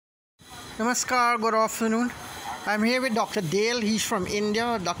Namaskar, good afternoon. I'm here with Dr. Dale. He's from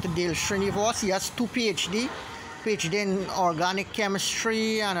India, Dr. Dale Srinivas. He has two PhD in organic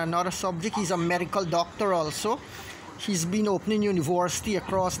chemistry and another subject. He's a medical doctor also. He's been opening university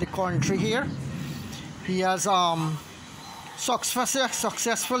across the country here. He has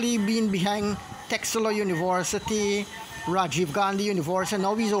successfully been behind Texas University, Rajiv Gandhi University.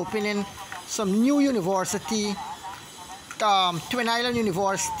 Now he's opening some new university, Twin Island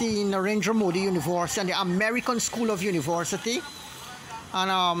University, Narendra Modi University, and the American School of University.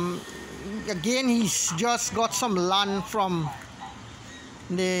 And again, he's just got some land from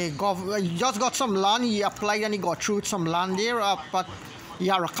the government. He just got some land. He applied and he got through some land there up at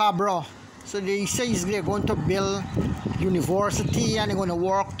Yarra. So they say they're going to build university and they're going to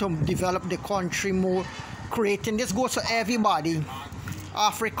work to develop the country more, creating. This goes to everybody.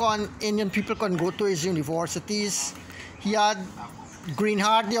 African, Indian people can go to his universities. He had Green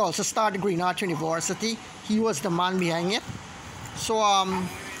Heart. They also started Green Heart University. He was the man behind it. So,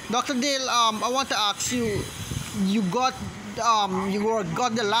 Dr. Dale, I want to ask you, you got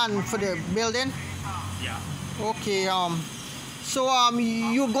the land for the building? Yeah. Okay. So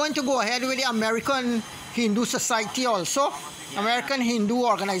you're going to go ahead with the American Hindu Society also? Yeah. American Hindu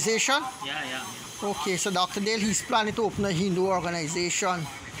Organization? Yeah. Okay, so Dr. Dale, he's planning to open a Hindu organization.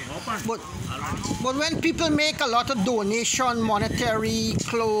 But when people make a lot of donation, monetary,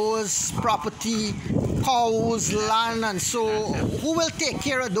 clothes, property, cows, land, and so, who will take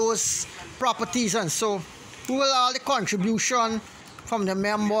care of those properties and so? Who will all the contribution from the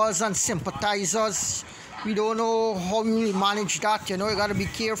members and sympathizers? We don't know how you will manage that, you got to be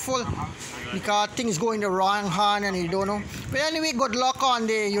careful because things go in the wrong hand and you don't know. But anyway, good luck on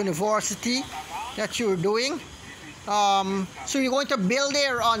the university that you're doing. So you're going to build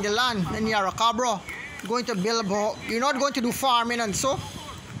there on the land in Yarra. You're going to build, you're not going to do farming and so?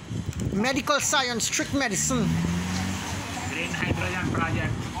 Medical science, strict medicine. Green hydrogen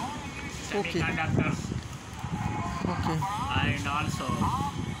project, semiconductors, and also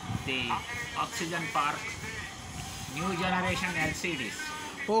the oxygen park, new generation LCDs.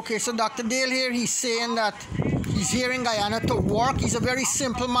 Okay, so Dr. Dale here, he's saying that he's here in Guyana to work. He's a very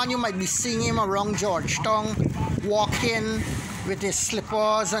simple man. You might be seeing him around Georgetown, walking with his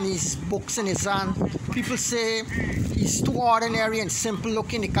slippers and his books in his hand. People say he's too ordinary and simple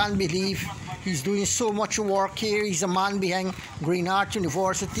looking. They can't believe he's doing so much work here. He's a man behind Green Heart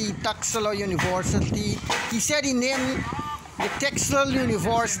University, Texas University. He said he named the Texas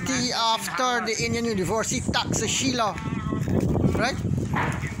University after the Indian University, Takshashila, right?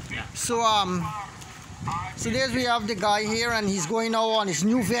 Yeah. So there's we have the guy here, and he's going now on his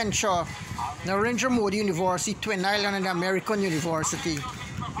new venture, Narendra Modi University, Twin Island, and American University.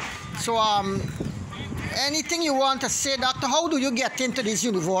 So anything you want to say, Doctor? How do you get into this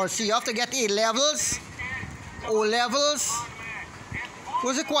university? You have to get A levels, O levels.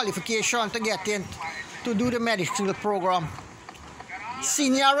 What's the qualification to get in to do the medical program? Yeah.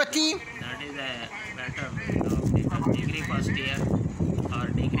 Seniority? That is a better because degree first year or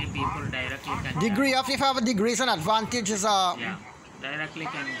degree people directly can. Degree, if you have a degree, is an advantage. Yeah, directly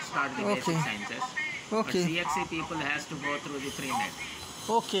can start the basic sciences. Okay. But CXC people has to go through the pre-med.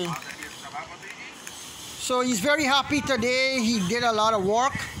 Okay. So he's very happy today. He did a lot of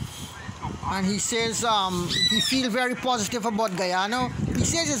work. And he says he feels very positive about Guyana. He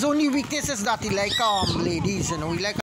says his only weakness is that he like ladies, he like